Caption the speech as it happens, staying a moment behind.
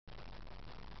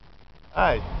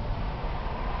Hi.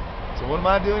 So what am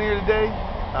I doing here today?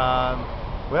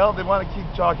 Well, they want to keep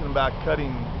talking about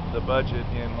cutting the budget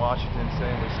in Washington,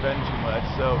 saying we're spending too much.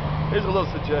 So here's a little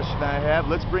suggestion I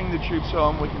have. Let's bring the troops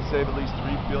home. We can save at least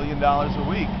 $3 billion a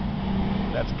week.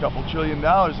 That's a couple $1 trillion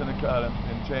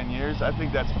in 10 years. I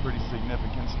think that's a pretty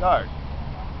significant start.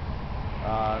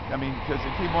 I mean, because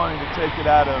they keep wanting to take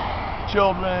it out of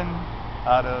children,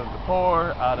 out of the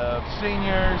poor, out of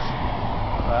seniors,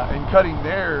 and cutting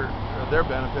their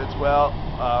benefits. Well,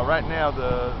 right now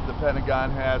the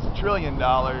Pentagon has $1 trillion.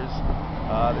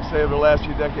 They say over the last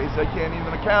few decades they can't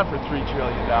even account for $3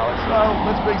 trillion. So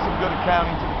let's bring some good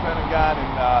accounting to the Pentagon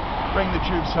and bring the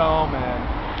troops home, and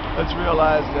let's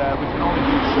realize that we can only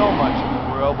do so much in the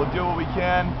world. We'll do what we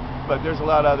can, but there's a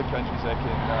lot of other countries that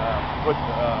can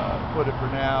put it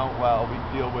for now while we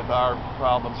deal with our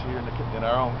problems here in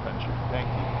our own country.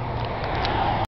 Thank you.